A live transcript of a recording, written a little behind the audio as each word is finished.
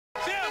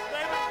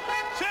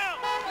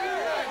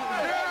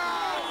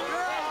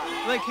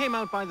They came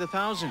out by the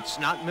thousands,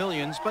 not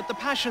millions, but the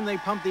passion they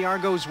pumped the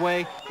Argos'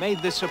 way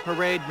made this a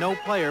parade no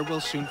player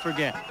will soon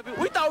forget.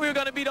 We thought we were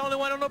going to be the only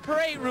one on the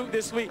parade route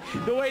this week.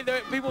 The way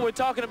that people were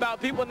talking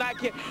about people not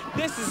getting,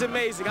 this is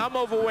amazing. I'm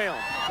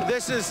overwhelmed.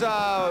 This is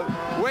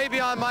way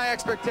beyond my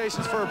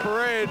expectations for a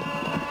parade,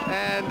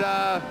 and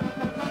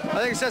I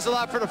think it says a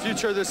lot for the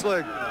future of this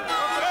league.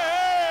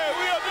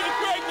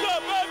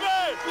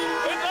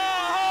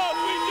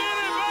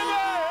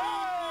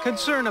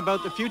 Concern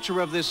about the future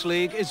of this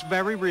league is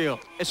very real,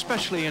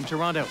 especially in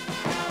Toronto.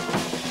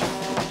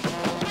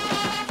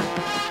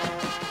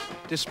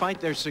 Despite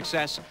their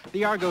success,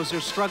 the Argos are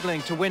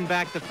struggling to win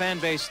back the fan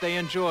base they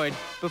enjoyed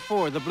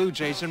before the Blue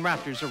Jays and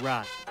Raptors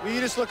arrived.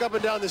 We just look up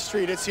and down the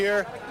street. It's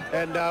here,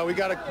 and we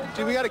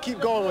gotta keep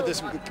going with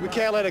this. We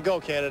can't let it go,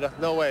 Canada.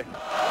 No way.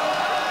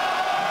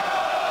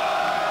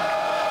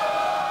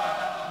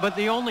 But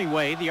the only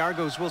way the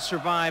Argos will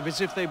survive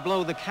is if they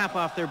blow the cap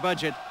off their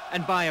budget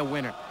and buy a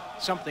winner.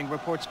 Something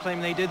reports claim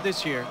they did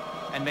this year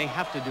and may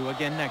have to do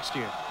again next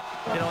year.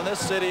 You know, in this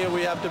city,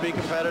 we have to be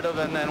competitive,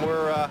 and then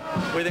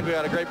we think we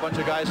got a great bunch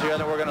of guys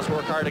together. We're going to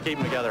work hard to keep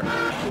them together.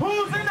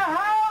 Who's in the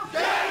house? Stay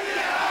in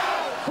the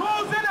house!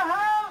 Who's in the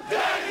house?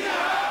 Stay in the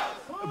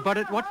house! But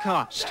at what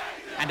cost?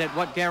 And at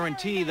what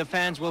guarantee the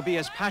fans will be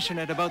as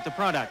passionate about the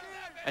product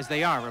as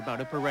they are about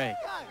a parade?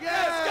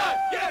 Yes, God!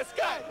 Yes,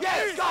 God!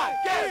 Yes, God!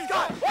 Yes,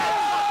 God!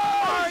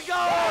 Yes,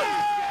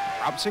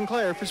 God! Rob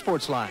Sinclair for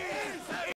Sportsline.